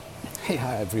Hey,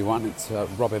 hi everyone, it's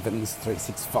Rob Evans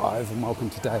 365 and welcome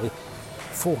to day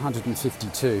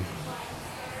 452.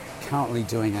 Currently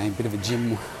doing a bit of a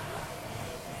gym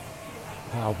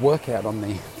workout on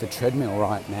the treadmill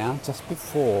right now, just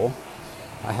before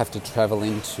I have to travel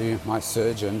into my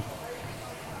surgeon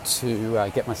to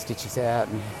get my stitches out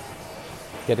and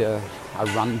get a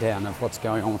rundown of what's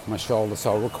going on with my shoulder.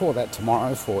 So I'll record that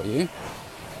tomorrow for you.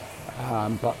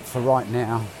 But for right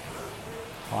now,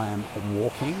 I am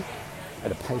walking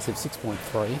at a pace of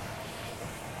 6.3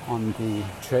 on the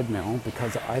treadmill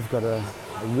because I've got a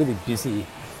really busy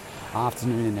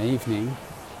afternoon and evening,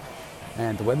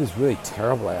 and the weather's really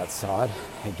terrible outside.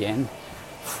 Again,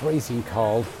 freezing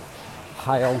cold,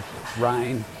 hail,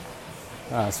 rain,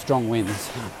 strong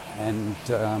winds, and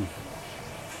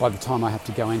by the time I have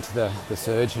to go into the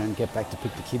surgeon and get back to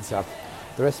pick the kids up,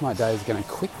 the rest of my day is going to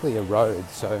quickly erode.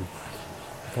 So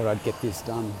I thought I'd get this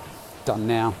done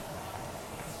now.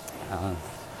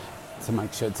 To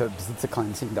make sure it's a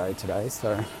cleansing day today,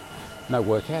 so no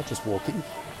workout, just walking.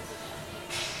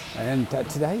 And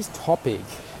today's topic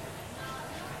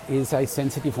is a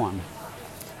sensitive one,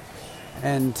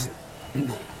 and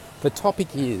the topic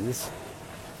is,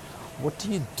 what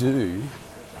do you do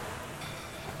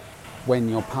when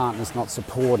your partner's not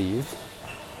supportive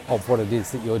of what it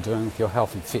is that you're doing with your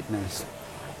health and fitness,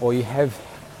 or you have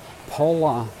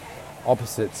polar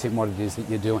opposites in what it is that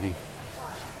you're doing?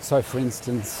 So for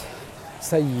instance,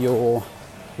 say you're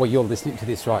listening to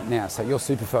this right now, so you're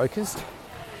super focused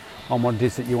on what it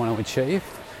is that you want to achieve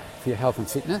for your health and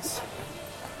fitness,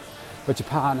 but your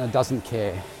partner doesn't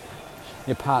care.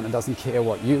 Your partner doesn't care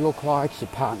what you look like, your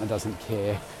partner doesn't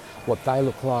care what they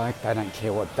look like, they don't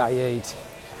care what they eat.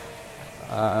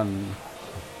 And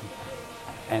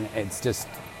it's just,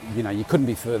 you couldn't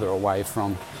be further away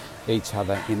from each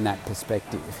other in that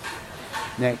perspective.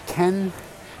 Now, can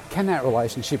that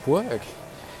relationship work?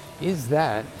 Is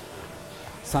that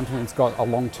something that's got a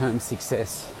long-term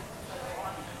success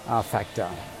factor?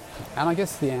 And I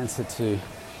guess the answer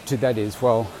to that is,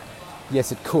 well,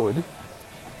 yes, it could,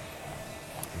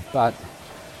 but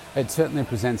it certainly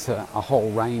presents a whole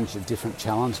range of different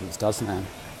challenges, doesn't it?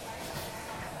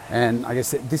 And I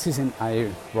guess this isn't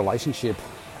a relationship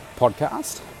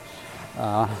podcast.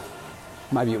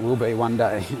 Maybe it will be one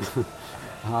day.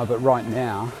 But right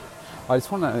now, I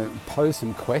just want to pose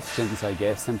some questions, I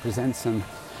guess, and present some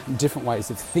different ways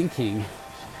of thinking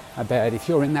about, if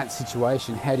you're in that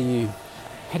situation, how do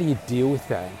you deal with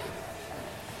that?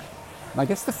 And I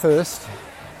guess the first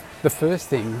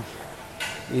thing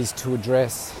is to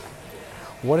address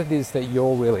what it is that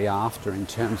you're really after in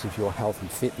terms of your health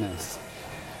and fitness.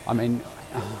 I mean,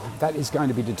 that is going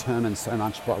to be determined so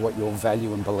much by what your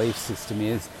value and belief system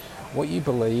is, what you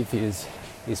believe is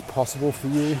possible for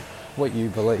you, what you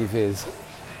believe is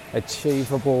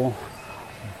achievable,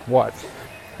 what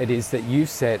it is that you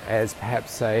set as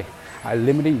perhaps a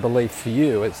limiting belief for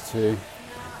you as to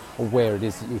where it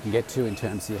is that you can get to in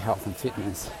terms of your health and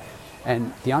fitness.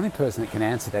 And the only person that can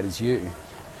answer that is you.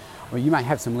 Well, you may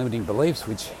have some limiting beliefs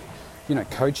which,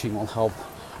 coaching will help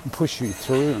push you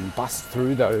through and bust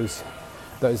through those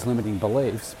limiting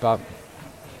beliefs, but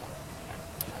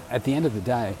at the end of the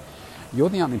day, you're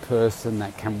the only person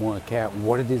that can work out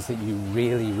what it is that you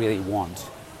really, really want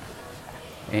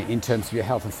in terms of your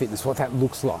health and fitness, what that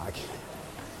looks like.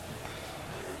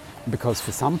 Because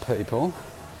for some people,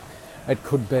 it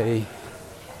could be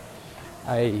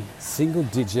a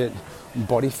single-digit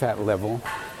body fat level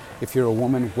if you're a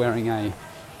woman wearing a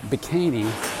bikini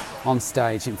on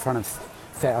stage in front of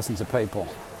thousands of people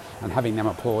and having them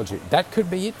applaud you. That could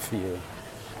be it for you.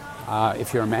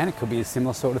 If you're a man, it could be a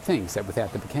similar sort of thing, except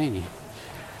without the bikini.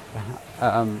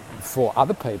 For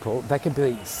other people, that could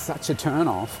be such a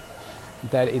turn-off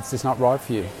that it's just not right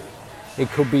for you. It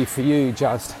could be for you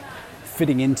just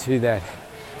fitting into that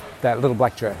little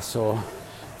black dress, or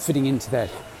fitting into that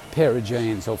pair of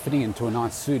jeans, or fitting into a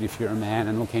nice suit if you're a man,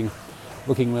 and looking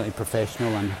really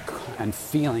professional and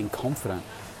feeling confident.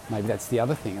 Maybe that's the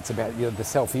other thing. It's about the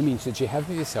self-image that you have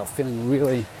of yourself, feeling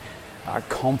really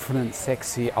confident,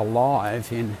 sexy, alive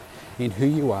in who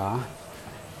you are,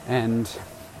 and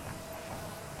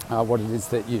what it is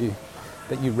that you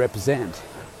represent.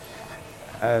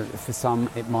 For some,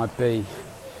 it might be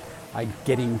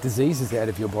getting diseases out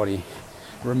of your body,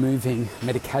 removing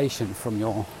medication from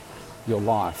your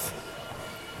life,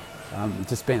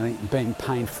 just being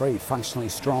pain-free, functionally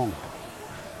strong.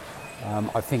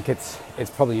 I think it's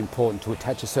probably important to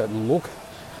attach a certain look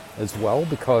as well,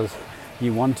 because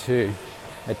you want to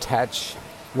attach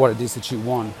what it is that you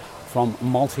want from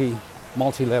multi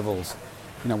levels.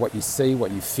 What you see,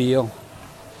 what you feel.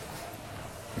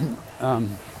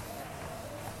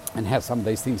 and how some of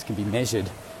these things can be measured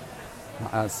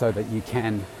so that you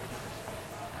can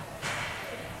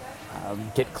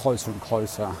get closer and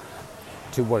closer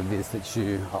to what it is that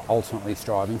you are ultimately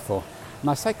striving for. And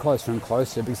I say closer and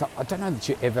closer because I don't know that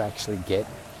you ever actually get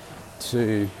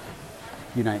to,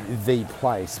 the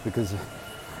place, because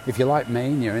if you're like me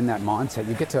and you're in that mindset,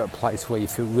 you get to a place where you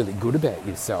feel really good about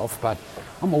yourself, but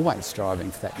I'm always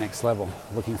striving for that next level,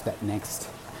 looking for that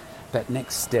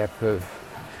next step of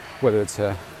whether it's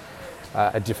a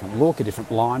different look, a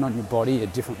different line on your body, a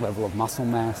different level of muscle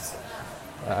mass.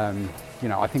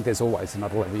 I think there's always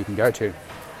another level you can go to.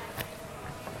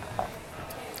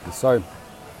 So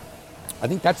I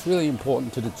think that's really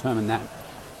important to determine that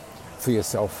for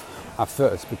yourself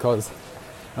first, because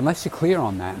unless you're clear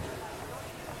on that,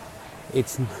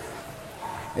 it's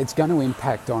going to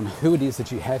impact on who it is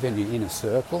that you have in your inner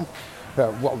circle,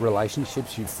 about what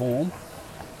relationships you form,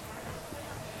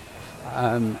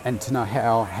 and to know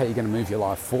how you're going to move your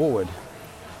life forward.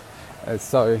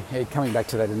 So coming back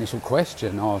to that initial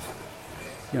question of,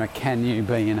 can you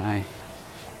be in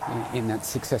that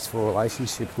successful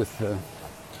relationship with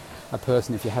a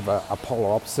person if you have a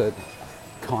polar opposite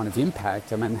kind of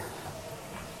impact? I mean,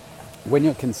 when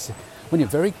you're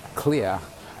very clear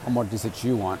on what it is that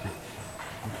you want,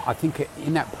 I think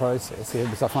in that process,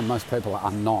 because I find most people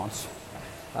are not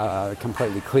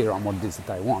completely clear on what it is that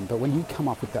they want, but when you come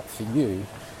up with that for you,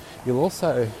 you'll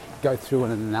also go through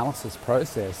an analysis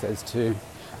process as to,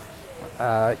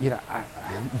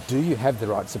 do you have the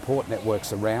right support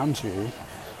networks around you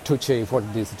to achieve what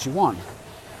it is that you want?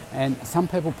 And some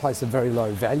people place a very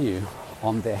low value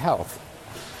on their health,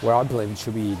 where I believe it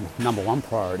should be number one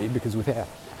priority, because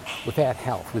without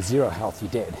health, with zero health,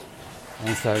 you're dead.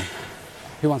 And so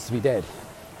who wants to be dead?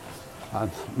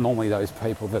 Normally those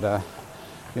people that are,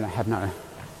 have no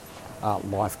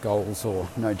life goals or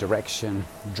no direction,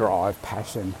 drive,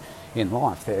 passion in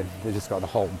life. They've just got a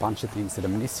whole bunch of things that are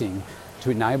missing to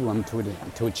enable them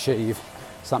to achieve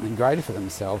something greater for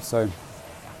themselves. So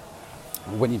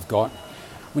when you've got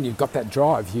that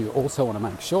drive, you also want to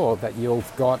make sure that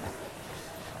you've got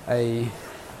a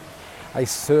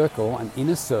circle, an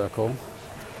inner circle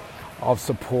of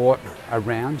support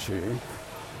around you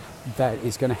that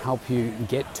is going to help you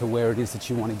get to where it is that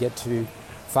you want to get to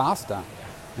faster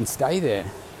and stay there.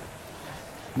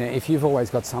 Now, if you've always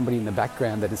got somebody in the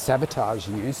background that is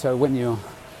sabotaging you, so when you're,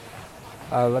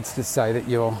 let's just say that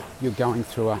you're going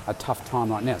through a tough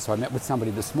time right now. So I met with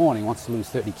somebody this morning, wants to lose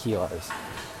 30 kilos.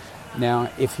 Now,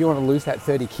 if you want to lose that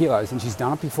 30 kilos, and she's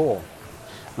done it before,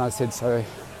 and I said, so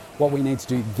what we need to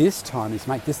do this time is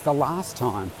make this the last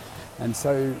time. And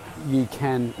so you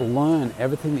can learn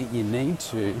everything that you need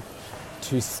to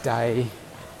stay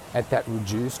at that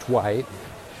reduced weight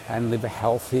and live a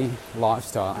healthy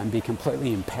lifestyle and be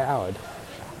completely empowered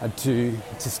to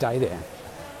stay there.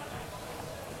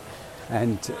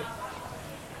 And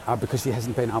because she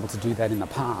hasn't been able to do that in the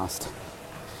past.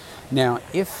 Now,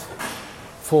 if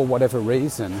for whatever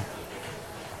reason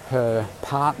her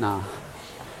partner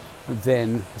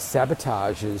then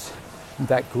sabotages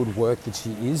that good work that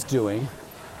she is doing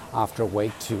after a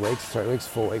week, 2 weeks, 3 weeks,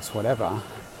 4 weeks, whatever,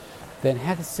 then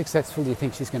how successful do you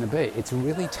think she's going to be? It's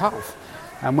really tough.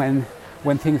 And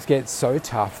when things get so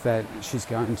tough that she's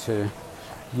going to,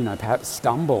 perhaps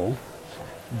stumble,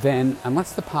 then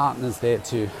unless the partner's there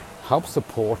to help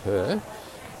support her,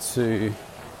 to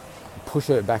push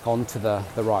her back onto the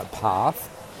right path,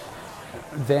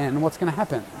 then what's going to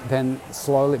happen? Then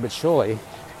slowly but surely,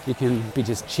 you can be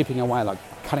just chipping away, like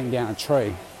cutting down a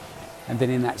tree. And then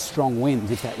in that strong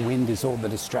wind, if that wind is all the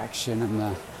distraction and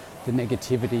the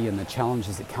negativity and the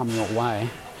challenges that come your way,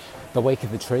 the weaker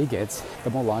the tree gets, the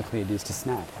more likely it is to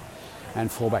snap and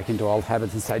fall back into old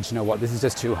habits and say, do you know what, this is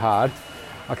just too hard,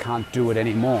 I can't do it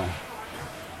anymore.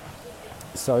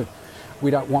 So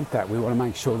we don't want that. We want to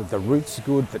make sure that the roots are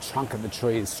good, the trunk of the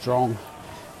tree is strong,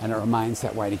 and it remains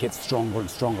that way. And it gets stronger and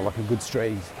stronger, like a good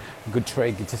tree. A good tree,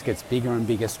 it just gets bigger and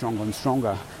bigger, stronger and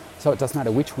stronger. So it doesn't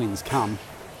matter which winds come,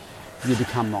 you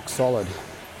become rock solid.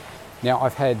 Now,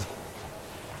 I've had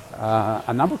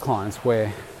a number of clients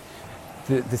where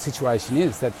the situation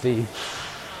is that the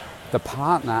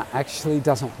partner actually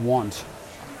doesn't want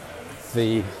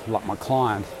like my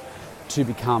client, to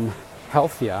become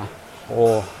healthier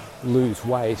or lose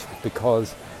weight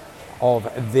because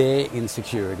of their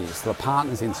insecurities, the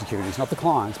partner's insecurities, not the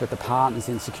client's, but the partner's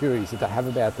insecurities that they have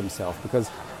about themselves,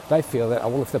 because they feel that,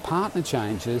 if the partner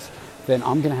changes, then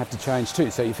I'm going to have to change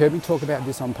too. So you've heard me talk about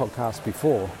this on podcasts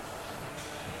before.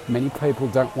 Many people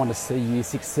don't want to see you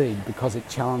succeed because it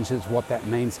challenges what that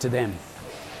means to them.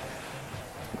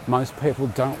 Most people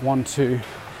don't want to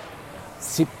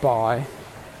sit by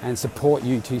and support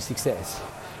you to success.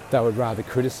 They would rather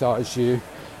criticise you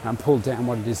and pull down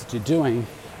what it is that you're doing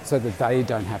so that they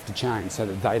don't have to change, so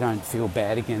that they don't feel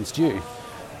bad against you.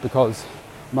 Because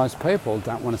most people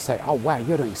don't want to say, oh wow,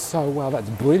 you're doing so well, that's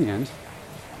brilliant,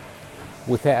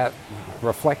 without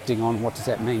reflecting on what does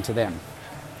that mean to them.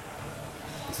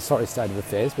 It's a sorry state of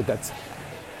affairs, but that's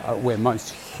where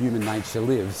most human nature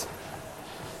lives.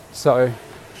 So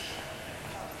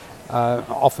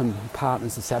often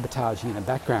partners are sabotaging in the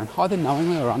background, either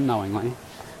knowingly or unknowingly,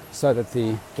 so that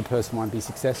the person won't be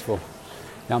successful.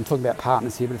 Now I'm talking about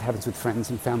partners here, but it happens with friends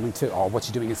and family too. Oh, what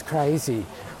you're doing is crazy.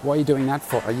 Why are you doing that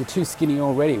for? Are you too skinny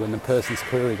already, when the person's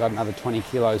clearly got another 20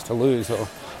 kilos to lose or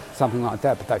something like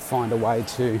that, but they find a way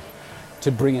to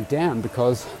bring it down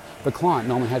because the client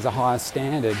normally has a higher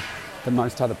standard than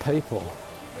most other people.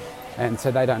 And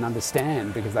so they don't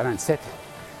understand because they don't set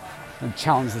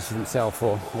challenges for themselves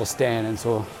or standards,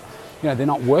 or they're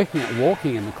not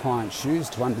walking in the client's shoes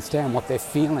to understand what they're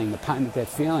feeling, the pain that they're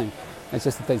feeling. It's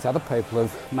just that these other people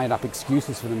have made up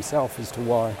excuses for themselves as to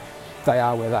why they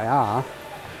are where they are,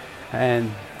 and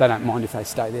they don't mind if they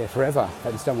stay there forever.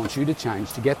 They just don't want you to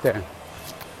change to get there.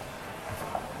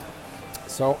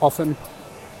 So often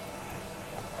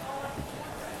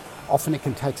it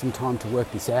can take some time to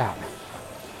work this out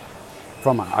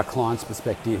from a client's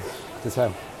perspective, to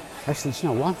say, actually, do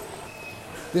you know what?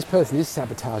 This person is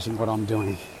sabotaging what I'm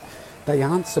doing. They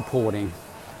aren't supporting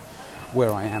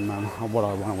where I am and what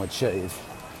I want to achieve.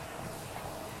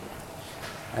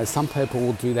 As some people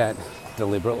will do that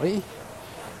deliberately,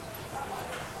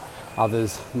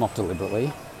 others not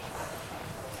deliberately.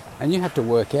 And you have to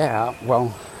work out, well,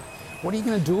 what are you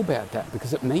going to do about that?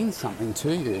 Because it means something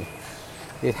to you.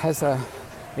 It has a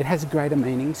greater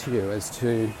meaning to you as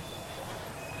to,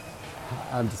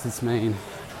 does this mean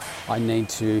I need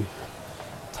to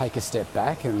take a step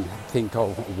back and think, oh,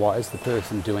 why is the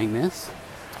person doing this?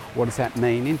 What does that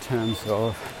mean in terms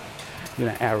of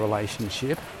our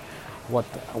relationship?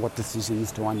 What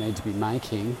decisions do I need to be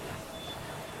making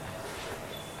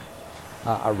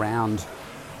around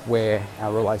where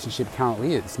our relationship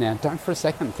currently is? Now, don't for a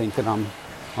second think that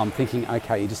I'm thinking,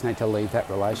 okay, you just need to leave that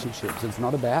relationship. So it's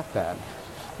not about that.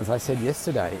 As I said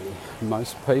yesterday,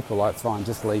 most people I find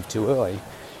just leave too early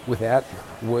without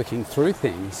working through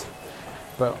things.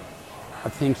 But I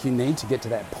think you need to get to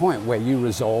that point where you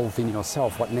resolve in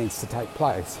yourself what needs to take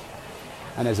place.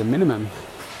 And as a minimum,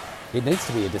 it needs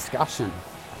to be a discussion,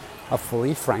 a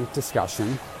fully frank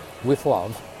discussion with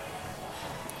love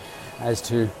as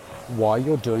to why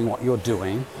you're doing what you're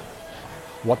doing,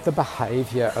 what the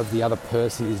behaviour of the other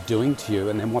person is doing to you,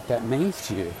 and then what that means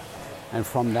to you. And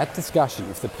from that discussion,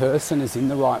 if the person is in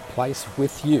the right place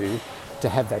with you to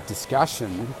have that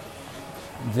discussion,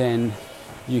 then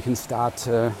you can start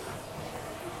to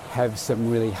have some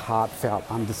really heartfelt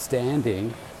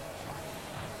understanding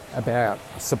about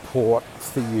support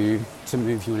for you to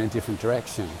move you in a different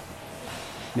direction.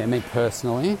 Now, me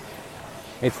personally,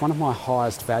 it's one of my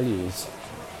highest values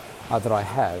that I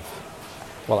have.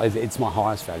 Well, it's my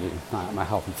highest value, my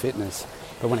health and fitness.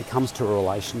 But when it comes to a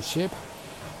relationship,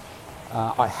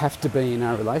 I have to be in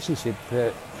a relationship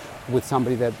with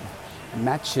somebody that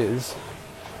matches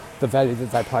the value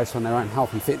that they place on their own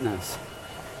health and fitness,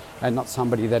 and not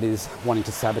somebody that is wanting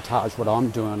to sabotage what I'm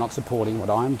doing, or not supporting what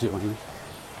I'm doing,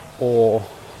 or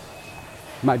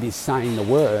maybe saying the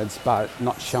words but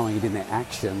not showing it in their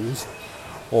actions,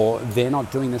 or they're not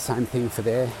doing the same thing for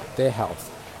their health.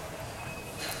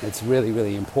 It's really,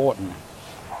 really important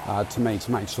to me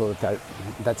to make sure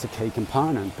that's a key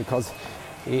component, because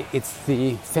it's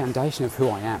the foundation of who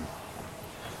I am.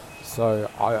 So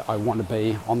I want to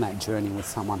be on that journey with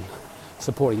someone,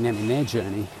 supporting them in their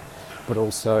journey, but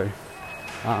also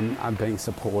I'm being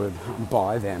supported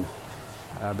by them,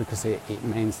 because it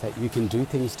means that you can do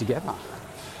things together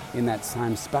in that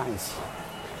same space.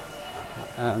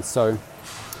 So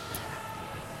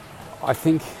I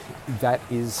think that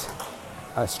is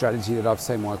a strategy that I've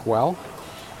seen work well.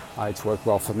 It's worked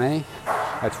well for me,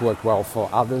 it's worked well for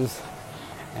others,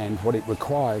 and what it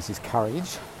requires is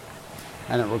courage,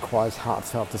 and it requires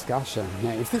heartfelt discussion.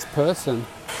 Now, if this person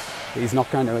is not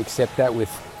going to accept that with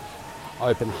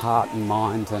open heart and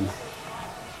mind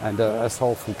and a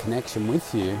soulful connection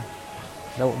with you,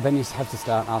 then you have to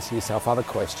start asking yourself other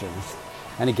questions.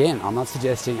 And again, I'm not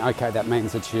suggesting, okay, that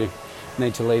means that you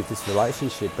need to leave this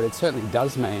relationship, but it certainly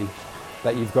does mean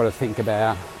that you've got to think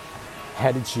about,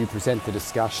 how did you present the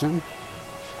discussion?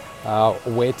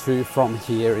 Where to from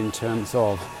here in terms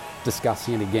of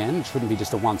discussing it again? It shouldn't be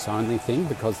just a once-only thing,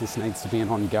 because this needs to be an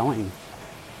ongoing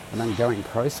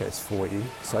process for you,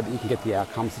 so that you can get the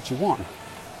outcomes that you want.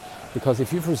 Because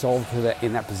if you've resolved to that,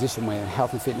 in that position where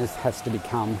health and fitness has to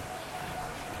become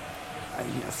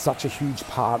such a huge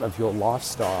part of your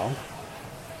lifestyle,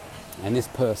 and this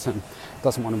person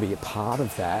doesn't want to be a part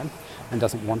of that and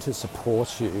doesn't want to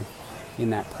support you in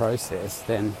that process,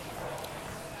 then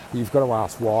you've got to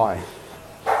ask why.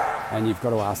 And you've got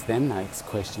to ask them those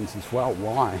questions as well.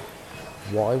 Why?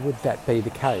 Why would that be the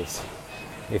case?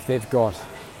 If they've got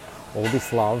all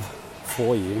this love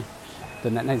for you,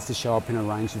 then that needs to show up in a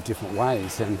range of different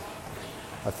ways. And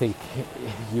I think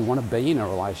you want to be in a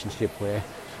relationship where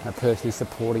a person is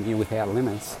supporting you without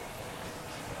limits,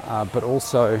 but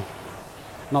also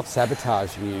not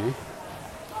sabotaging you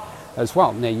as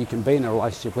well. Now, you can be in a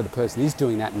relationship where the person is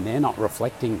doing that and they're not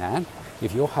reflecting that.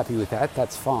 If you're happy with that,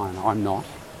 that's fine. I'm not.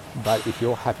 But if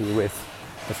you're happy with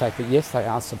the fact that, yes, they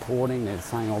are supporting, they're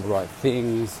saying all the right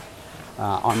things,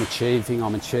 I'm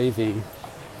achieving,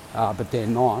 but they're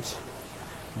not.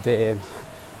 They're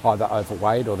either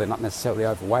overweight, or they're not necessarily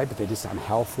overweight, but they're just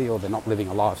unhealthy, or they're not living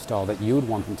a lifestyle that you would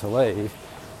want them to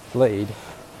lead,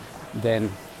 then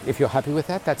if you're happy with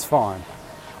that, that's fine.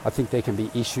 I think there can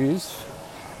be issues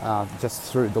just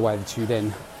through the way that you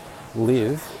then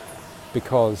live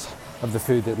because of the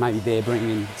food that maybe they're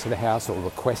bringing to the house or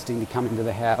requesting to come into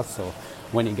the house, or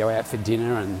when you go out for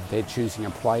dinner and they're choosing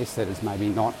a place that has maybe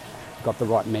not got the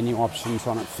right menu options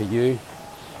on it for you,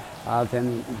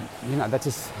 then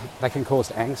that can cause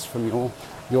angst from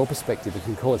your perspective. It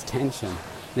can cause tension.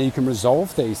 Now, you can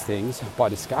resolve these things by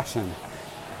discussion,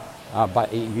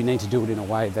 but you need to do it in a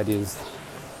way that is,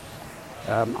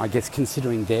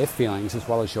 considering their feelings as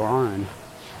well as your own,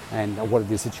 and what it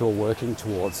is that you're working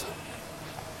towards.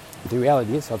 The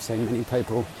reality is, I've seen many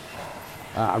people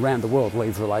around the world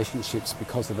leave relationships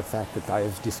because of the fact that they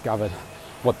have discovered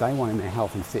what they want in their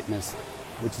health and fitness,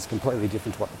 which is completely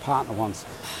different to what the partner wants,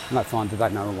 and they find that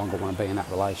they no longer want to be in that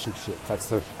relationship. That's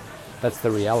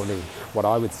the reality. What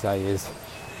I would say is,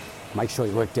 make sure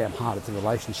you work damn hard at the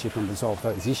relationship and resolve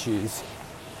those issues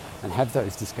and have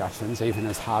those discussions, even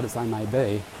as hard as they may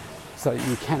be, so that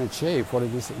you can achieve what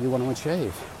it is that you want to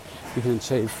achieve. You can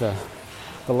achieve the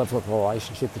level of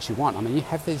relationship that you want. I mean, you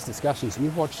have these discussions and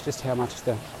you watch just how much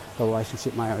the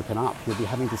relationship may open up. You'll be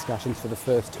having discussions for the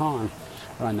first time,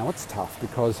 and I know it's tough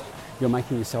because you're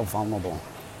making yourself vulnerable.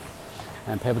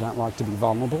 And people don't like to be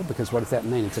vulnerable because what does that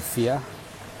mean? It's a fear.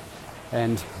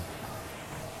 And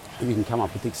you can come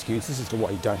up with excuses as to why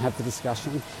you don't have the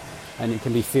discussion, and you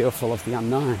can be fearful of the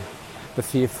unknown. The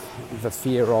fear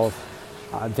of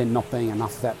there not being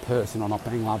enough of that person, or not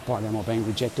being loved by them, or being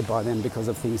rejected by them because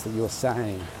of things that you're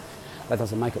saying. That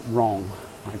doesn't make it wrong,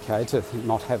 okay, to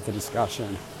not have the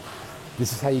discussion.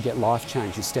 This is how you get life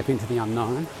change. You step into the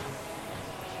unknown,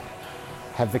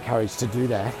 have the courage to do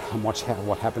that, and watch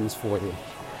what happens for you.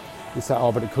 You say,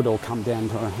 oh, but it could all come down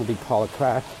to a big pile of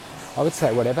crap. I would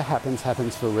say whatever happens,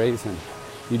 happens for a reason.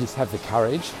 You just have the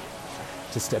courage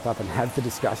to step up and have the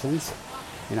discussions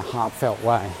in a heartfelt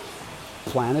way.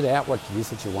 Plan it out, what it is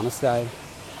that you want to say,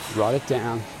 write it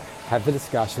down, have the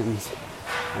discussions,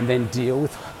 and then deal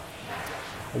with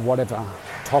whatever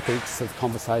topics of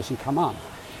conversation come up.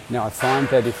 Now, I find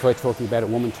that if we're talking about a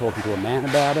woman talking to a man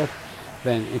about it,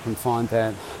 then you can find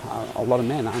that a lot of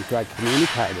men aren't great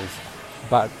communicators.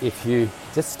 But if you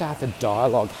just start the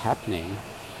dialogue happening,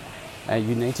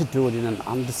 you need to do it in an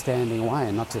understanding way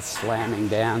and not just slamming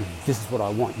down, this is what I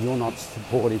want, you're not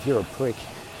supportive, you're a prick,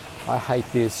 I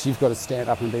hate this, you've got to stand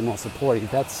up and be more supportive.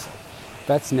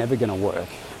 That's never going to work,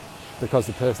 because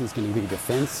the person's going to be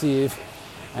defensive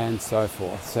and so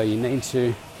forth. So you need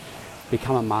to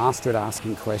become a master at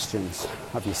asking questions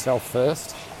of yourself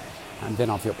first, and then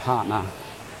of your partner,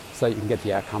 so you can get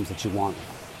the outcomes that you want.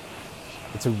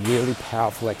 It's a really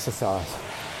powerful exercise.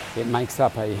 It makes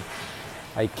up a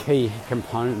key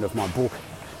component of my book,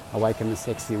 Awaken the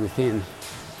Sexy Within.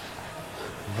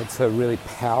 It's a really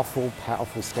powerful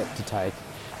step to take.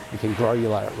 You can grow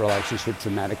your relationship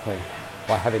dramatically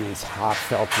by having these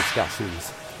heartfelt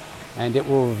discussions. And it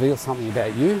will reveal something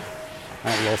about you,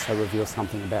 and it will also reveal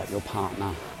something about your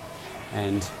partner.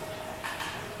 And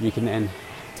you can then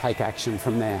take action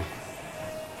from there.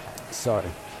 So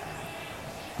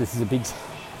this is a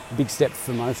big step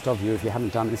for most of you if you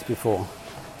haven't done this before,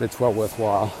 but it's well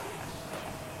worthwhile.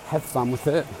 Have fun with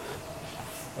it,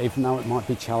 even though it might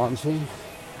be challenging.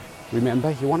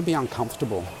 Remember, you want to be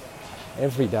uncomfortable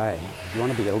every day. You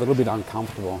want to be a little bit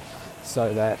uncomfortable,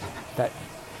 so that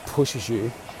pushes you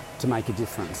to make a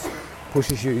difference,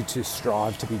 pushes you to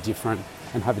strive to be different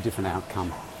and have a different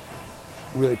outcome.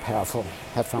 Really powerful.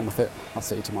 Have fun with it. I'll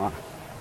see you tomorrow.